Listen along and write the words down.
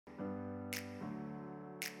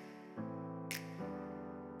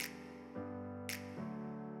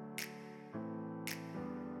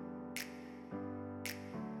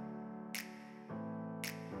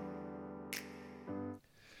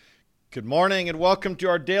Good morning and welcome to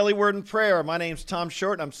our daily word and prayer. My name's Tom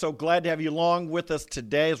Short and I'm so glad to have you along with us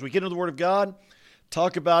today as we get into the Word of God,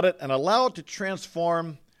 talk about it, and allow it to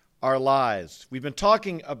transform our lives. We've been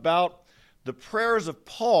talking about the prayers of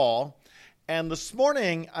Paul, and this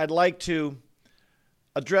morning I'd like to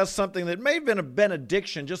address something that may have been a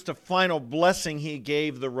benediction, just a final blessing he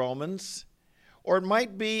gave the Romans, or it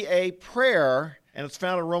might be a prayer, and it's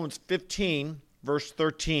found in Romans 15, verse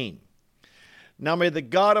 13. Now may the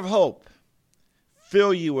God of hope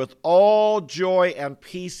fill you with all joy and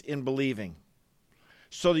peace in believing,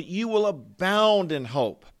 so that you will abound in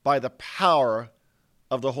hope by the power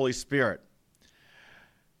of the Holy Spirit.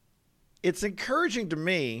 It's encouraging to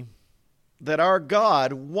me that our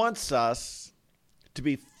God wants us to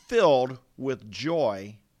be filled with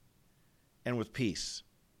joy and with peace.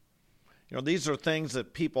 You know, these are things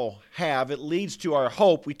that people have. It leads to our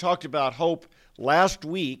hope. We talked about hope last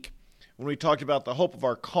week when we talked about the hope of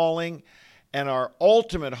our calling and our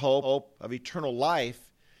ultimate hope of eternal life.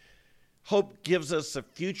 Hope gives us a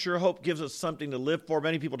future. Hope gives us something to live for.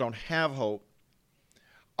 Many people don't have hope.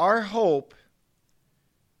 Our hope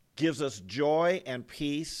gives us joy and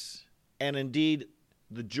peace, and indeed,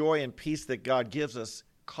 the joy and peace that God gives us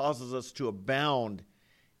causes us to abound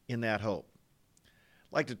in that hope.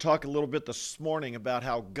 I'd like to talk a little bit this morning about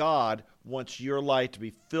how God wants your life to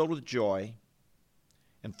be filled with joy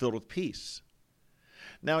and filled with peace.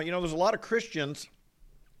 Now, you know, there's a lot of Christians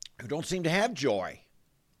who don't seem to have joy.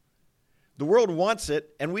 The world wants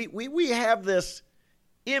it, and we have this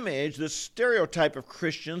image, this stereotype of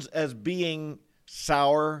Christians as being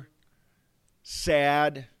sour,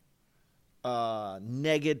 sad,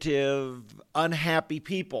 negative, unhappy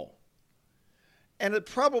people. And it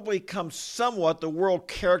probably comes somewhat, the world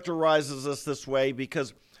characterizes us this way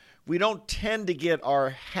because we don't tend to get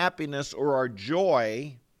our happiness or our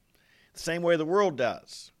joy the same way the world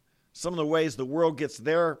does. Some of the ways the world gets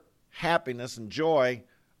their happiness and joy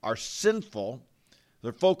are sinful.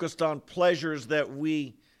 They're focused on pleasures that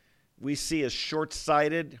we see as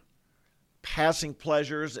short-sighted, passing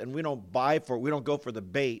pleasures, and we don't buy for it. We don't go for the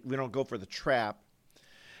bait. We don't go for the trap.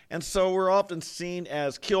 And so we're often seen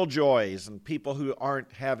as killjoys and people who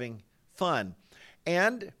aren't having fun.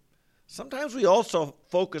 And sometimes we also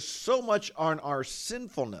focus so much on our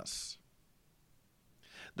sinfulness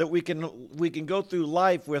that we can go through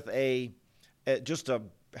life with just a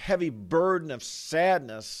heavy burden of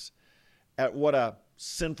sadness at what a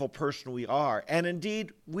sinful person we are. And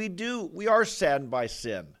indeed, we are saddened by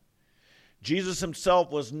sin. Jesus himself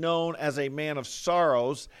was known as a man of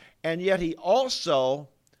sorrows, and yet he also,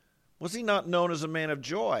 was he not known as a man of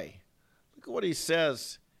joy? Look at what he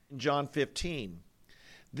says in John 15.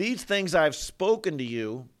 These things I have spoken to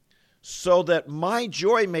you so that my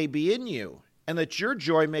joy may be in you and that your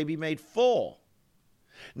joy may be made full.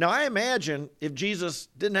 Now, I imagine if Jesus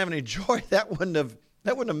didn't have any joy, that wouldn't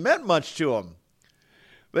have meant much to him.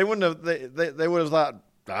 They would have thought,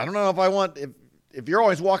 I don't know if I want, if you're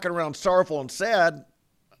always walking around sorrowful and sad,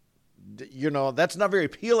 you know, that's not very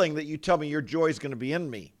appealing that you tell me your joy is going to be in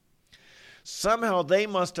me. Somehow they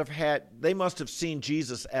must have seen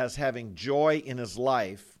Jesus as having joy in his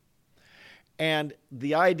life, and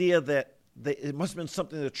the idea that it must have been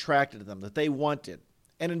something that attracted them, that they wanted.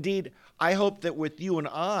 And indeed, I hope that with you and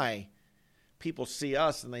I, people see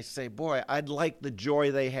us and they say, boy, I'd like the joy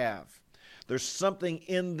they have. There's something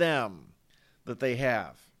in them that they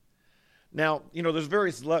have. Now, you know, there's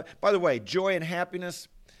various, by the way, joy and happiness,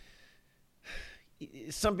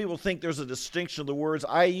 some people think there's a distinction of the words.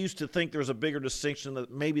 I used to think there's a bigger distinction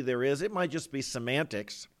that maybe there is. It might just be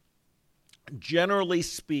semantics. Generally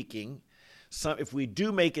speaking, if we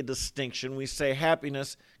do make a distinction, we say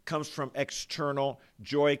happiness comes from external,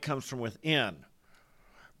 joy comes from within.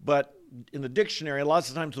 But in the dictionary, lots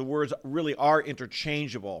of times the words really are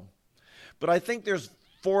interchangeable. But I think there's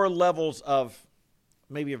 4 levels of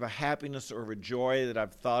maybe of a happiness or of a joy that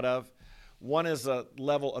I've thought of. One is a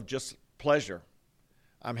level of just pleasure.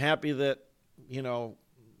 I'm happy that, you know,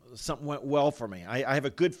 something went well for me. I have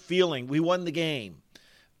a good feeling. We won the game.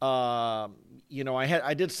 You know,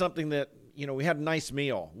 I did something that, you know, we had a nice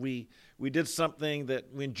meal. We did something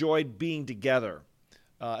that we enjoyed being together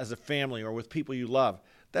as a family or with people you love.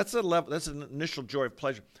 That's a level. That's an initial joy of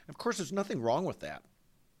pleasure. Of course, there's nothing wrong with that,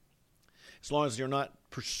 as long as you're not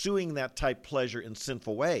pursuing that type pleasure in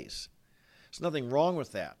sinful ways. There's nothing wrong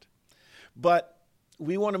with that. But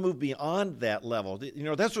we want to move beyond that level. You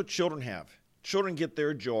know, that's what children have. Children get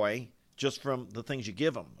their joy just from the things you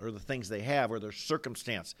give them or the things they have or their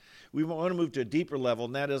circumstance. We want to move to a deeper level,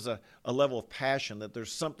 and that is a level of passion, that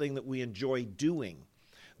there's something that we enjoy doing.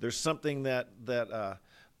 There's something that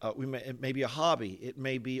It may be a hobby. It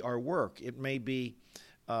may be our work. It may be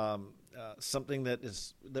something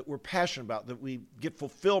that we're passionate about, that we get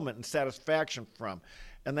fulfillment and satisfaction from.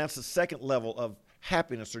 And that's the second level of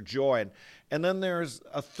happiness or joy. And then there's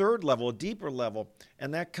a third level, a deeper level,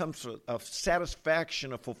 and that comes of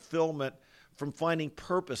satisfaction, of fulfillment from finding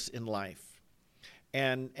purpose in life.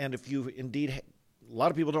 And if you indeed, a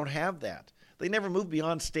lot of people don't have that. They never move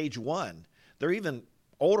beyond stage one. They're even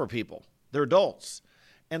older people. They're adults.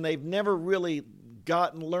 And they've never really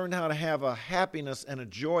learned how to have a happiness and a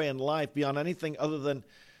joy in life beyond anything other than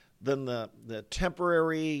the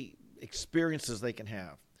temporary experiences they can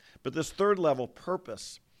have. But this third level,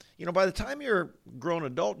 purpose, by the time you're a grown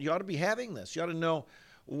adult, you ought to be having this. You ought to know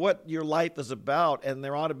what your life is about, and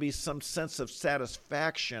there ought to be some sense of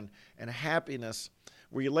satisfaction and happiness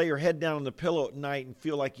where you lay your head down on the pillow at night and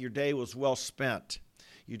feel like your day was well spent.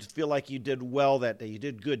 You feel like you did well that day. You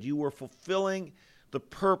did good. You were fulfilling the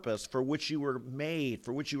purpose for which you were made,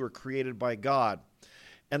 for which you were created by God.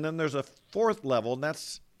 And then there's a fourth level, and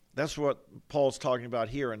that's what Paul's talking about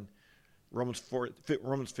here in Romans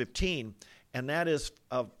 15, and that is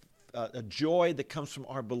a joy that comes from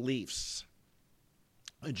our beliefs,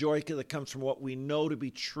 a joy that comes from what we know to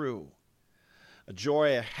be true, a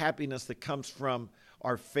joy, a happiness that comes from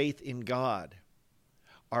our faith in God,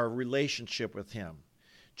 our relationship with Him.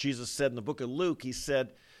 Jesus said in the book of Luke, He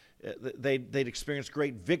said, they'd experienced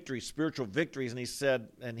great victories, spiritual victories, and He said,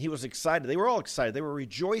 and He was excited. They were all excited. They were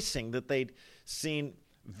rejoicing that they'd seen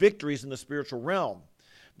victories in the spiritual realm.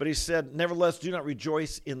 But He said, nevertheless, do not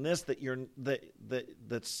rejoice in this, that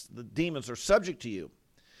the demons are subject to you,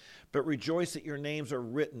 but rejoice that your names are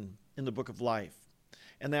written in the book of life.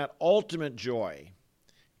 And that ultimate joy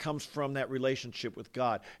comes from that relationship with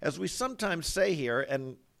God. As we sometimes say here,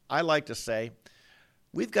 and I like to say,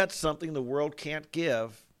 we've got something the world can't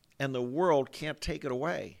give, and the world can't take it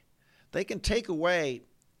away. They can take away,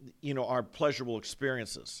 our pleasurable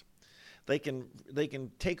experiences. They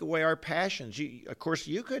can take away our passions. Of course,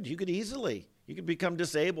 you could easily. You could become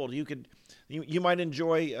disabled. You might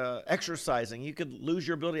enjoy exercising. You could lose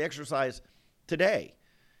your ability to exercise today.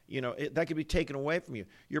 That could be taken away from you.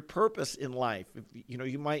 Your purpose in life.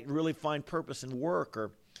 You might really find purpose in work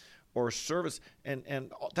or service,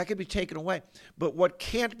 and that could be taken away. But what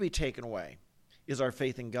can't be taken away is our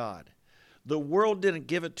faith in God. The world didn't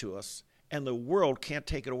give it to us, and the world can't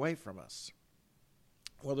take it away from us.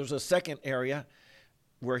 Well, there's a second area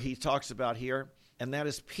where he talks about here, and that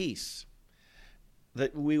is peace.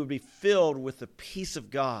 That we would be filled with the peace of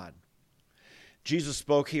God. Jesus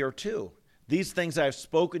spoke here too. These things I have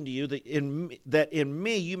spoken to you, that in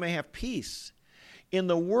me you may have peace. In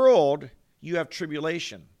the world you have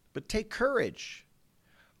tribulation, but take courage.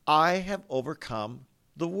 I have overcome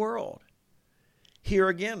the world. Here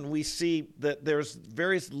again, we see that there's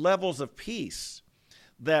various levels of peace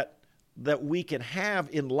that we can have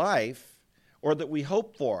in life, or that we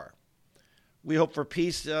hope for. We hope for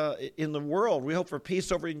peace in the world. We hope for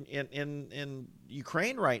peace over in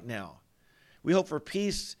Ukraine right now. We hope for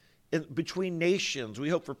peace between nations. We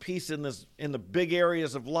hope for peace in the big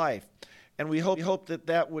areas of life, and we hope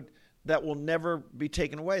that will never be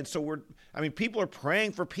taken away. And so people are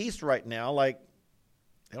praying for peace right now, like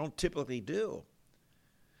they don't typically do.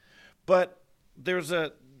 But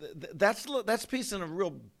that's peace on a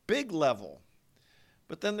real big level.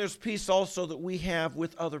 But then there's peace also that we have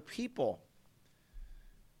with other people.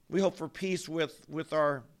 We hope for peace with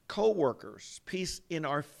our co-workers, peace in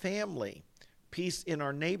our family, peace in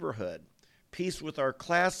our neighborhood, peace with our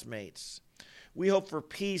classmates. We hope for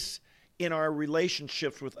peace in our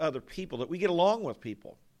relationships with other people, that we get along with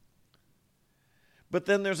people. But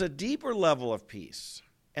then there's a deeper level of peace,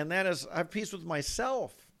 and that is I have peace with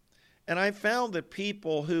myself. And I found that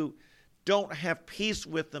people who don't have peace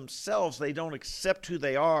with themselves, they don't accept who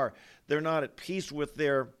they are, they're not at peace with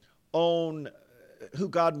their own, who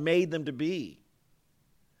God made them to be.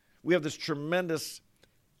 We have this tremendous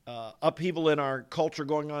upheaval in our culture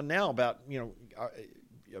going on now about,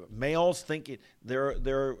 males thinking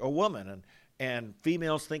they're a woman and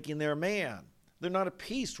females thinking they're a man. They're not at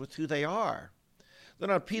peace with who they are. They're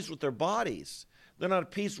not at peace with their bodies. They're not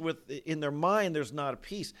at peace in their mind. There's not a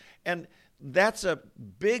peace. And that's a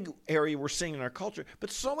big area we're seeing in our culture.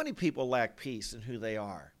 But so many people lack peace in who they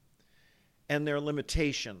are and their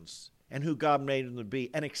limitations and who God made them to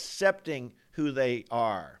be, and accepting who they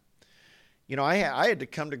are. I had to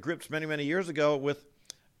come to grips many, many years ago with,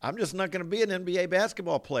 I'm just not going to be an NBA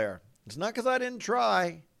basketball player. It's not because I didn't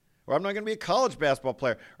try, or I'm not going to be a college basketball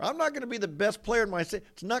player, or I'm not going to be the best player in my city.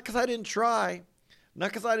 It's not because I didn't try, not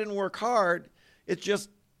because I didn't work hard. It's just,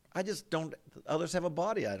 I just don't, others have a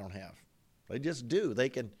body I don't have. They just do. They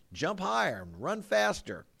can jump higher and run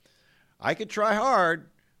faster. I could try hard,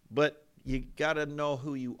 but you got to know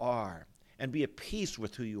who you are and be at peace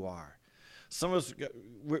with who you are. Some of us,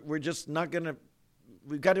 we're just not going to,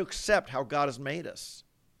 we've got to accept how God has made us.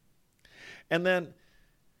 And then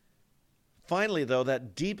finally, though,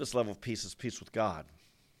 that deepest level of peace is peace with God.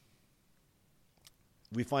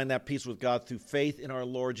 We find that peace with God through faith in our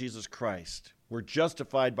Lord Jesus Christ. We're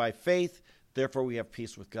justified by faith, therefore we have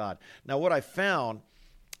peace with God. Now, what I found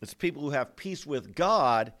is people who have peace with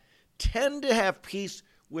God tend to have peace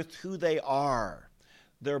with who they are,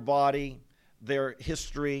 their body, their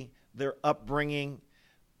history, their upbringing,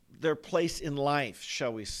 their place in life,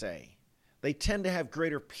 shall we say. They tend to have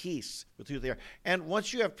greater peace with who they are. And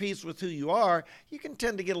once you have peace with who you are, you can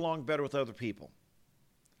tend to get along better with other people.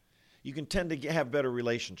 You can tend to have better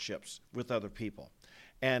relationships with other people.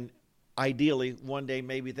 And ideally, one day,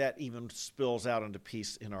 maybe that even spills out into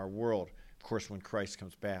peace in our world, of course, when Christ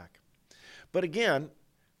comes back. But again,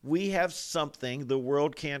 we have something the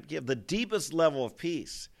world can't give. The deepest level of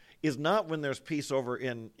peace is not when there's peace over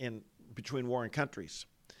in between warring countries.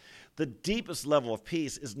 The deepest level of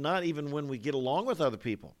peace is not even when we get along with other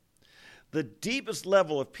people. The deepest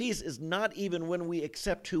level of peace is not even when we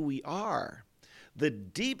accept who we are. The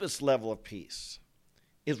deepest level of peace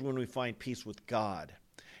is when we find peace with God.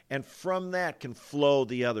 And from that can flow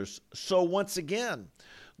the others. So once again,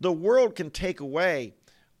 the world can take away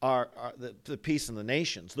the peace in the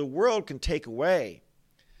nations. The world can take away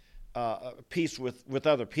peace with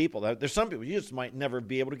other people. There's some people you just might never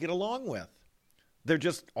be able to get along with. They're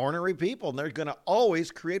just ornery people, and they're going to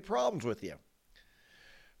always create problems with you.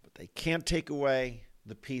 But they can't take away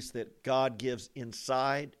the peace that God gives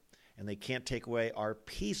inside, and they can't take away our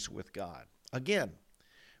peace with God. Again,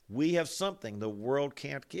 we have something the world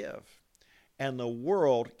can't give, and the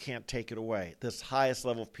world can't take it away. This highest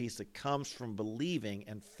level of peace that comes from believing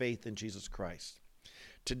and faith in Jesus Christ.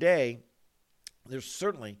 Today, there's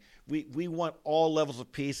certainly, we want all levels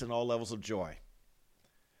of peace and all levels of joy.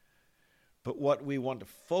 But what we want to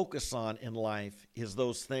focus on in life is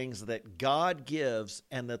those things that God gives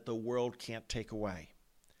and that the world can't take away.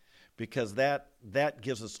 Because that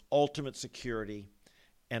gives us ultimate security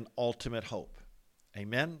and ultimate hope.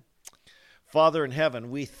 Amen? Father in heaven,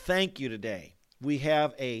 we thank you today. We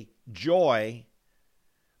have a joy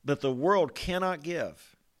that the world cannot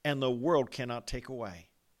give and the world cannot take away.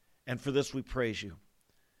 And for this we praise you.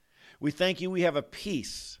 We thank you we have a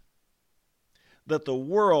peace that the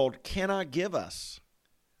world cannot give us.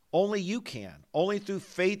 Only you can. Only through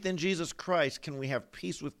faith in Jesus Christ can we have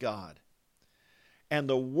peace with God. And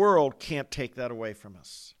the world can't take that away from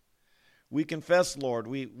us. We confess, Lord,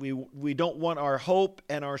 we don't want our hope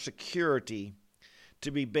and our security to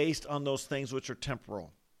be based on those things which are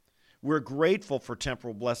temporal. We're grateful for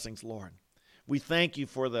temporal blessings, Lord. We thank you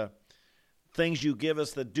for the things you give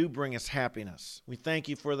us that do bring us happiness. We thank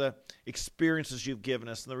you for the experiences you've given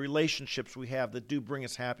us and the relationships we have that do bring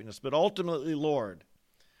us happiness. But ultimately, Lord,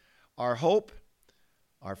 our hope,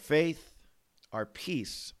 our faith, our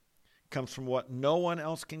peace comes from what no one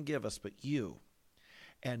else can give us but you.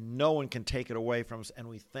 And no one can take it away from us, and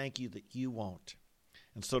we thank you that you won't.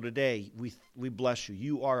 And so today, we bless you.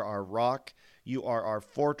 You are our rock. You are our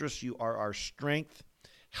fortress. You are our strength.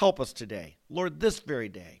 Help us today. Lord, this very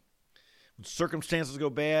day, when circumstances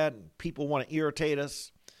go bad and people want to irritate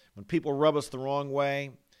us, when people rub us the wrong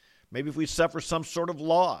way, maybe if we suffer some sort of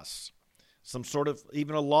loss, some sort of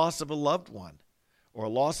even a loss of a loved one, or a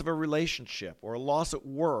loss of a relationship, or a loss at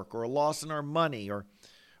work, or a loss in our money, or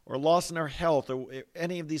a loss in our health, or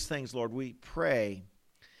any of these things, Lord, we pray,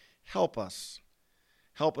 help us.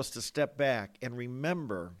 Help us to step back and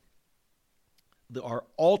remember our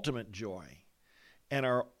ultimate joy and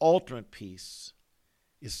our ultimate peace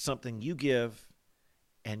is something you give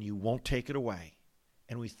and you won't take it away.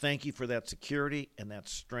 And we thank you for that security and that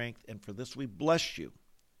strength, and for this we bless you.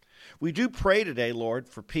 We do pray today, Lord,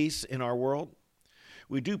 for peace in our world.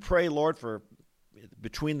 We do pray, Lord, for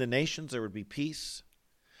between the nations there would be peace.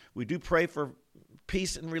 We do pray for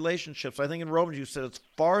peace in relationships. I think in Romans you said, as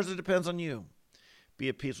far as it depends on you, be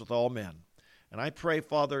at peace with all men. And I pray,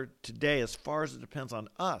 Father, today, as far as it depends on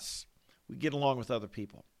us, we get along with other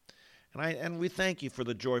people. And we thank you for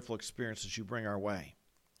the joyful experiences you bring our way.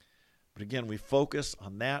 But again, we focus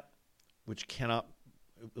on that which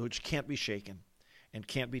can't be shaken and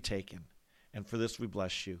can't be taken. And for this we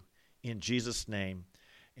bless you. In Jesus' name,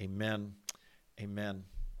 amen, amen,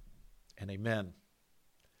 and amen.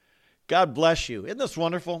 God bless you. Isn't this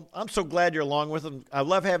wonderful? I'm so glad you're along with us. I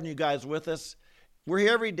love having you guys with us. We're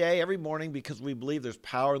here every day, every morning, because we believe there's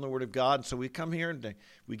power in the Word of God. And so we come here and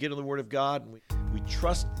we get in the Word of God, and we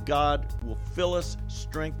trust God will fill us,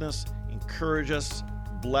 strengthen us, encourage us,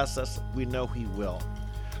 bless us. We know He will.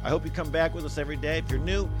 I hope you come back with us every day. If you're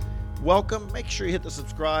new, welcome. Make sure you hit the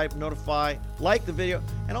subscribe, notify, like the video,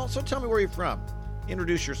 and also tell me where you're from.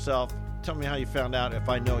 Introduce yourself. Tell me how you found out if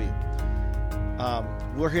I know you.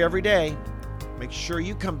 We're here every day. Make sure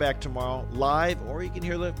you come back tomorrow live, or you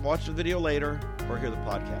can watch the video later or hear the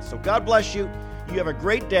podcast. So God bless you. You have a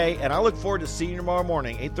great day, and I look forward to seeing you tomorrow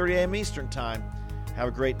morning, 8:30 a.m. Eastern Time. Have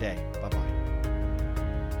a great day. Bye-bye.